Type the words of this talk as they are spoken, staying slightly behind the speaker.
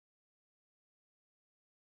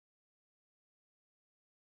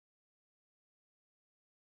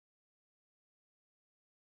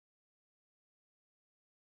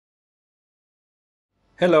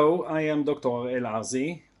Hello, I am Dr. El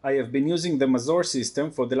Arzi. I have been using the Mazor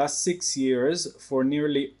system for the last 6 years for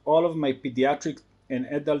nearly all of my pediatric and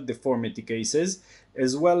adult deformity cases,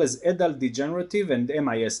 as well as adult degenerative and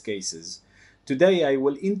MIS cases. Today I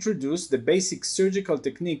will introduce the basic surgical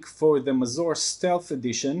technique for the Mazor Stealth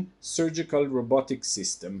Edition surgical robotic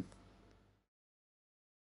system.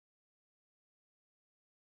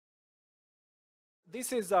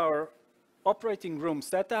 This is our operating room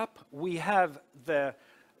setup. We have the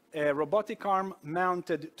robotic arm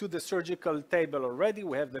mounted to the surgical table already.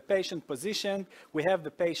 We have the patient positioned. We have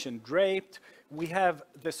the patient draped. We have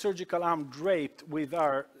the surgical arm draped with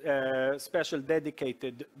our special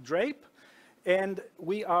dedicated drape. And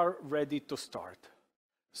we are ready to start.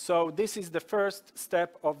 So this is the first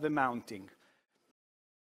step of the mounting.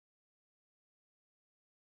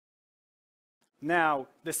 Now,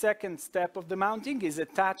 the second step of the mounting is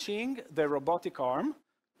attaching the robotic arm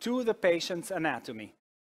to the patient's anatomy.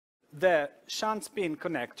 The shunt spin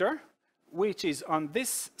connector, which is on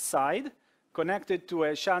this side, connected to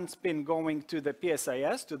a shunt spin going to the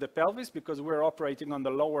PSIS, to the pelvis, because we're operating on the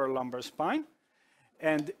lower lumbar spine.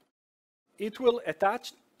 And it will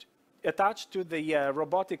attach to the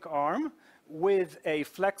robotic arm with a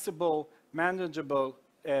flexible, manageable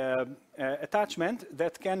attachment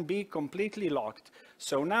that can be completely locked.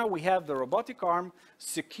 So now we have the robotic arm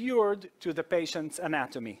secured to the patient's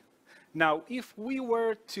anatomy. Now, if we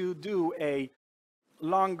were to do a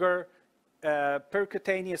longer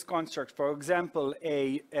percutaneous construct, for example,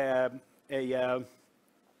 a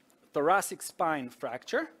thoracic spine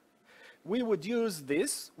fracture, we would use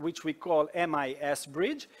this, which we call MIS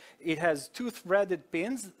bridge. It has two threaded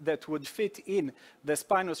pins that would fit in the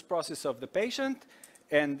spinous process of the patient,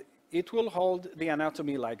 and it will hold the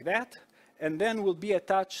anatomy like that, and then will be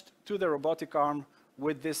attached to the robotic arm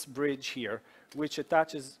with this bridge here, which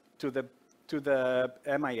attaches to the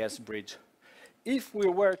MIS bridge. If we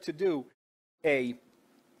were to do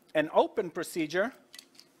an open procedure,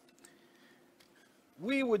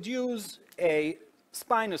 we would use a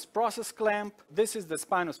spinous process clamp. This is the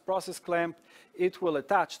spinous process clamp. It will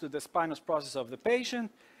attach to the spinous process of the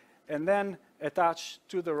patient and then attach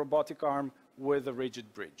to the robotic arm with a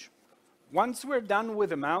rigid bridge. Once we're done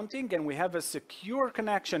with the mounting and we have a secure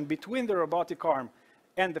connection between the robotic arm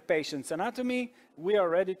and the patient's anatomy, we are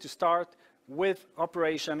ready to start with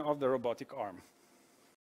operation of the robotic arm.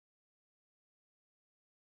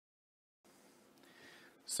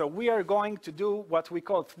 So we are going to do what we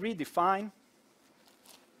call Redefine.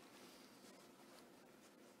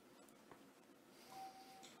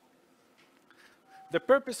 The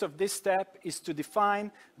purpose of this step is to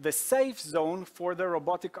define the safe zone for the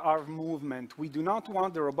robotic arm movement. We do not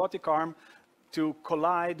want the robotic arm to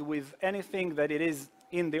collide with anything that it is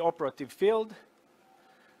in the operative field.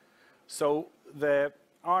 So the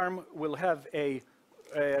arm will have a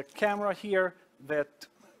camera here that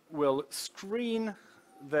will screen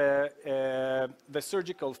the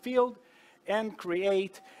surgical field and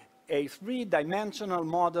create a three-dimensional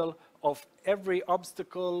model of every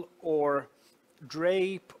obstacle or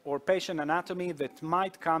drape or patient anatomy that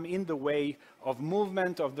might come in the way of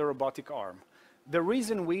movement of the robotic arm. The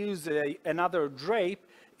reason we use another drape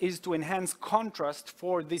is to enhance contrast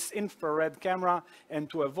for this infrared camera and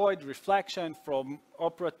to avoid reflection from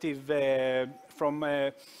operating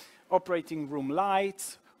room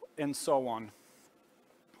lights and so on.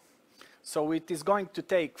 So it is going to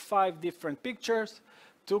take 5 different pictures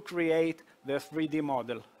to create the 3D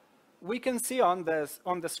model. We can see on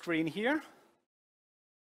the screen here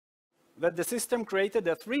that the system created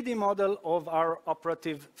a 3D model of our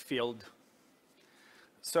operative field.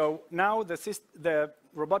 So now the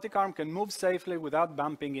robotic arm can move safely without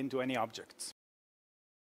bumping into any objects.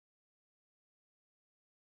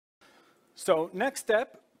 So next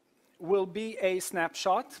step will be a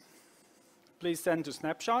snapshot. Please send to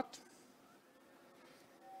snapshot.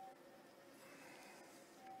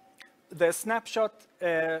 The snapshot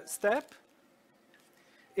step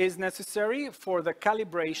is necessary for the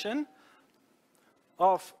calibration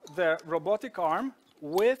of the robotic arm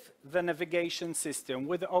with the navigation system,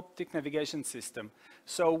 with the optic navigation system.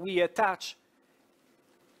 So we attach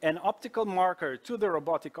an optical marker to the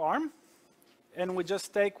robotic arm, and we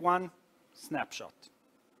just take one snapshot.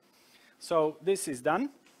 So this is done.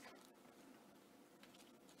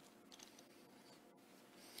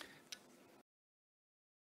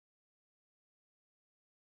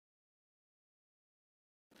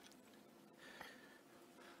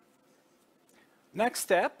 Next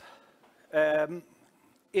step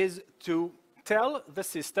is to tell the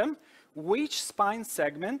system which spine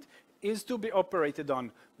segment is to be operated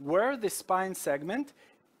on, where the spine segment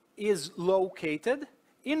is located,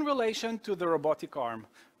 in relation to the robotic arm.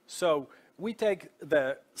 So we take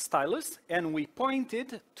the stylus and we point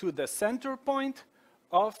it to the center point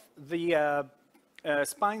of the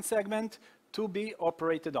spine segment to be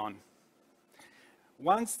operated on.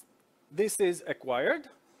 Once this is acquired,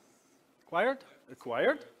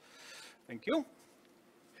 thank you,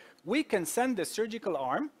 we can send the surgical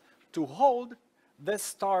arm to hold the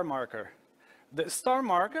star marker. The star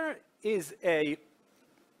marker is a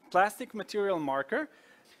plastic material marker.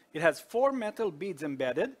 It has 4 metal beads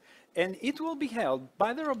embedded, and it will be held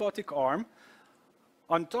by the robotic arm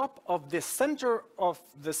on top of the center of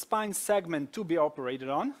the spine segment to be operated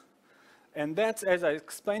on. And that's, as I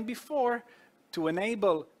explained before, to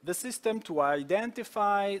enable the system to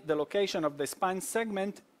identify the location of the spine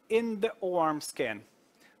segment in the O-arm scan.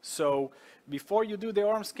 So before you do the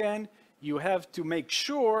arm scan, you have to make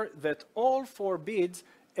sure that all 4 beads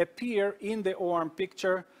appear in the O-arm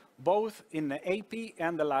picture, both in the AP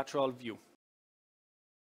and the lateral view.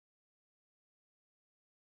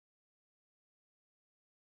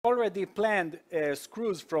 Already planned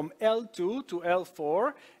screws from L2 to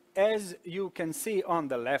L4, as you can see on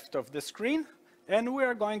the left of the screen, and we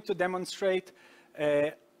are going to demonstrate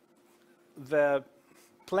the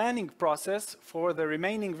planning process for the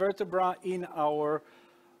remaining vertebra in our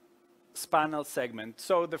spinal segment.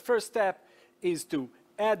 So the first step is to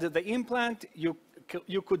add the implant. You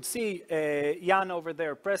could see Jan over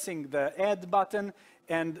there pressing the add button,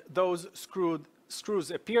 and those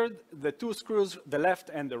screws appeared, the 2 screws, the left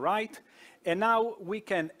and the right, and now we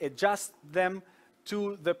can adjust them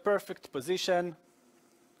to the perfect position.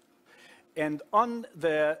 And on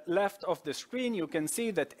the left of the screen, you can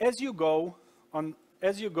see that as you go,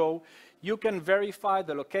 you can verify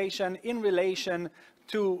the location in relation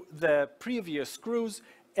to the previous screws,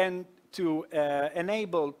 and to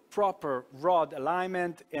enable proper rod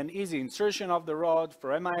alignment and easy insertion of the rod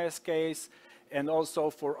for MIS case, and also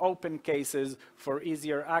for open cases for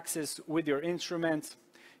easier access with your instruments.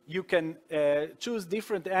 You can choose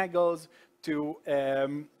different angles to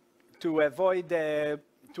avoid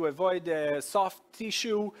soft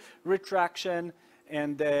tissue retraction,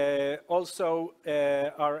 and also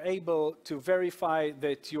are able to verify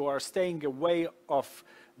that you are staying away of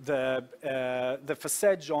the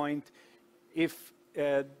facet joint if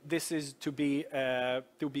this is to be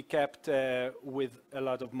kept with a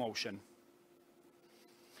lot of motion.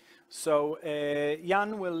 So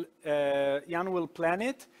Jan will plan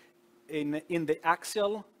it in the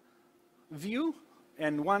axial view,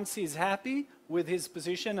 and once he's happy with his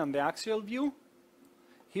position on the axial view,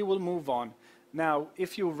 he will move on. Now,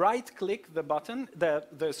 if you right-click the button,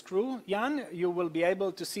 the screw, Jan, you will be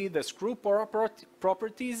able to see the screw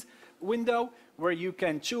properties window, where you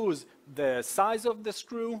can choose the size of the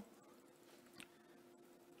screw,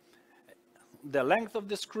 the length of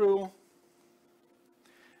the screw,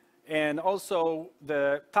 and also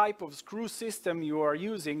the type of screw system you are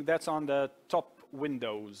using. That's on the top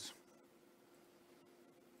windows.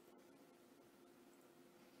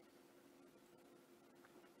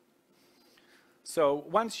 So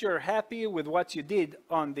once you're happy with what you did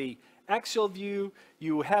on the axial view,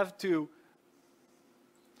 you have to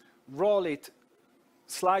roll it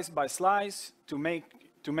slice by slice to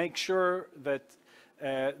make sure that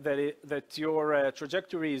that your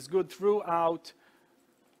trajectory is good throughout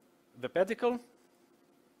the pedicle.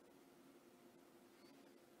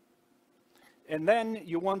 And then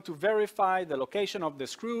you want to verify the location of the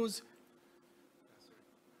screws.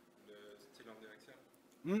 Still on the axial?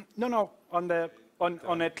 No,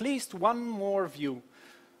 on at least one more view.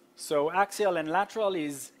 So axial and lateral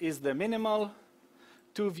is the minimal.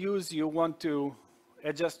 2 views, you want to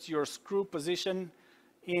adjust your screw position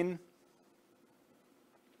in.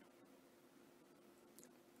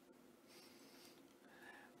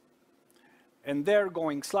 And they're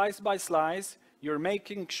going slice by slice. You're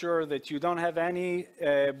making sure that you don't have any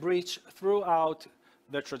breach throughout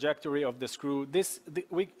the trajectory of the screw. This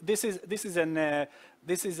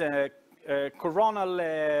is a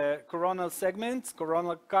coronal segments,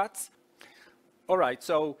 coronal cuts. All right,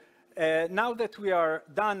 so now that we are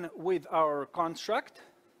done with our construct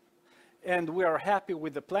and we are happy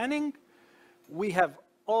with the planning, we have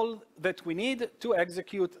all that we need to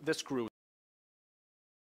execute the screws.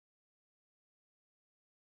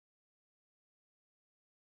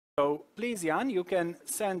 So please, Jan, you can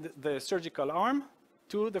send the surgical arm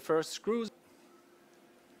to the first screws.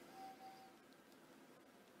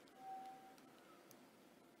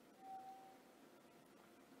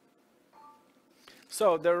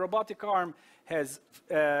 So the robotic arm has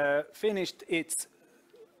finished its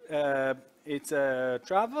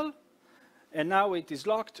travel, and now it is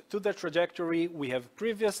locked to the trajectory we have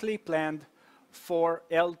previously planned for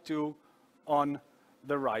L2 on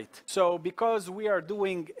the right. So because we are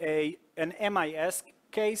doing an MIS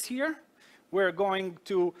case here, we're going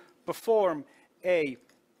to perform a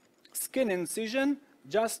skin incision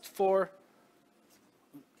just for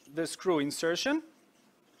the screw insertion.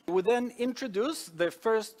 We then introduce the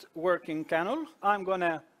first working canal. I'm going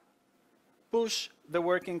to push the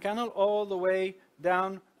working canal all the way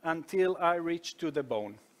down until I reach to the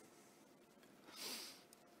bone.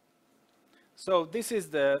 So this is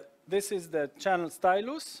the channel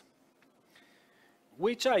stylus,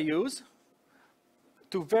 which I use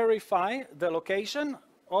to verify the location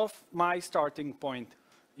of my starting point.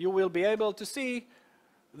 You will be able to see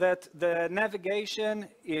that the navigation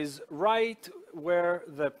is right where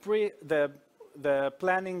the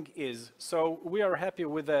planning is. So we are happy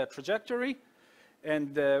with the trajectory,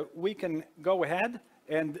 and we can go ahead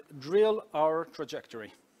and drill our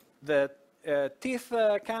trajectory. The teeth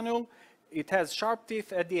canal, it has sharp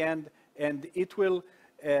teeth at the end, and it will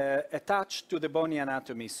attach to the bony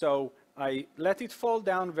anatomy. So I let it fall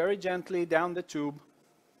down very gently down the tube,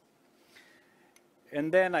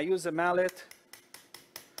 and then I use a mallet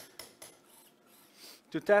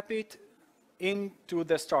to tap it into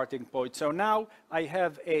the starting point. So now I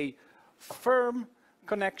have a firm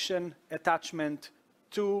connection attachment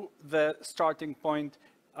to the starting point.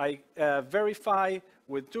 I verify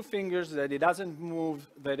with 2 fingers that it doesn't move,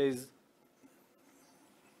 that is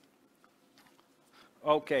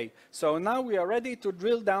okay. So now we are ready to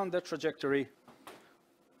drill down the trajectory.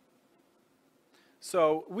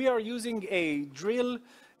 So we are using a drill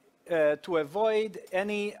to avoid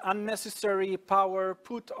any unnecessary power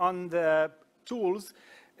put on the tools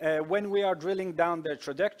when we are drilling down the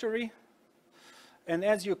trajectory. And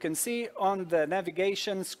as you can see on the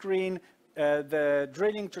navigation screen, the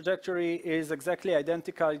drilling trajectory is exactly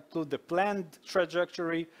identical to the planned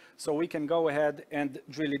trajectory, so we can go ahead and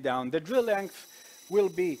drill it down. The drill length will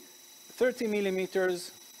be 30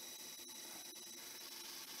 millimeters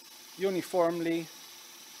uniformly,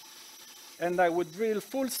 and I would drill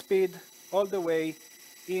full speed all the way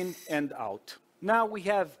in and out. Now we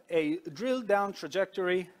have a drill down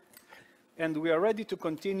trajectory, and we are ready to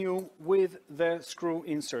continue with the screw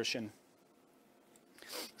insertion.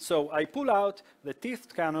 So I pull out the teeth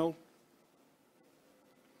canal,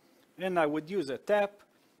 and I would use a tap.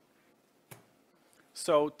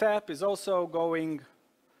 So tap is also going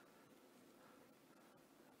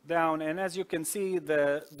down, and as you can see,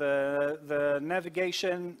 the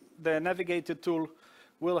navigated tool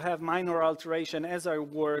will have minor alteration as I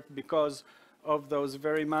work because of those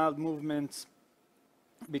very mild movements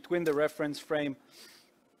between the reference frame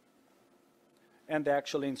and the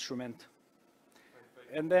actual instrument.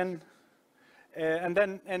 And then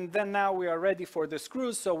now we are ready for the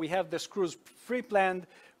screws. So we have the screws pre-planned.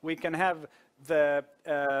 We can have the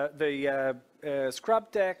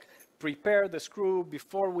scrub tech prepare the screw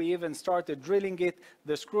before we even started drilling it.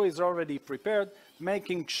 The screw is already prepared.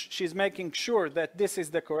 She's making sure that this is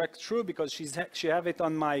the correct screw because she have it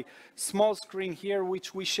on my small screen here,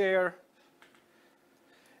 which we share.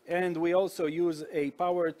 And we also use a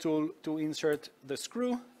power tool to insert the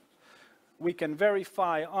screw. We can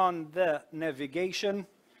verify on the navigation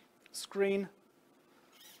screen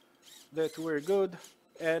that we're good,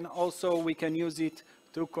 and also we can use it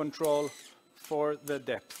to control for the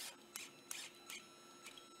depth.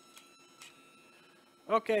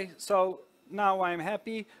 Okay, so now I'm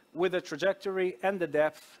happy with the trajectory and the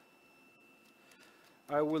depth.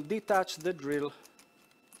 I will detach the drill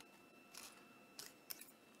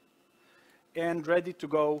and ready to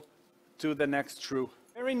go to the next screw.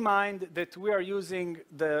 Bear in mind that we are using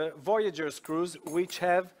the Voyager screws, which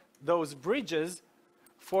have those bridges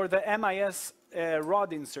for the MIS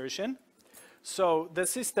rod insertion. So the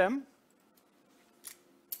system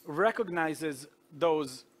recognizes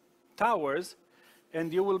those towers,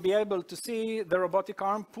 and you will be able to see the robotic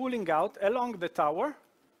arm pulling out along the tower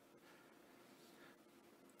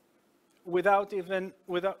with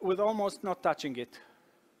almost not touching it.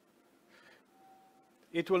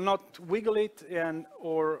 It will not wiggle it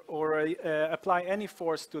or apply any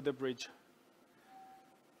force to the bridge.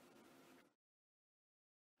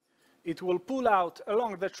 It will pull out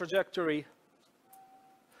along the trajectory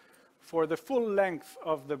for the full length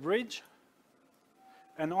of the bridge,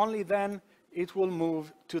 and only then it will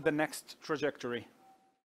move to the next trajectory.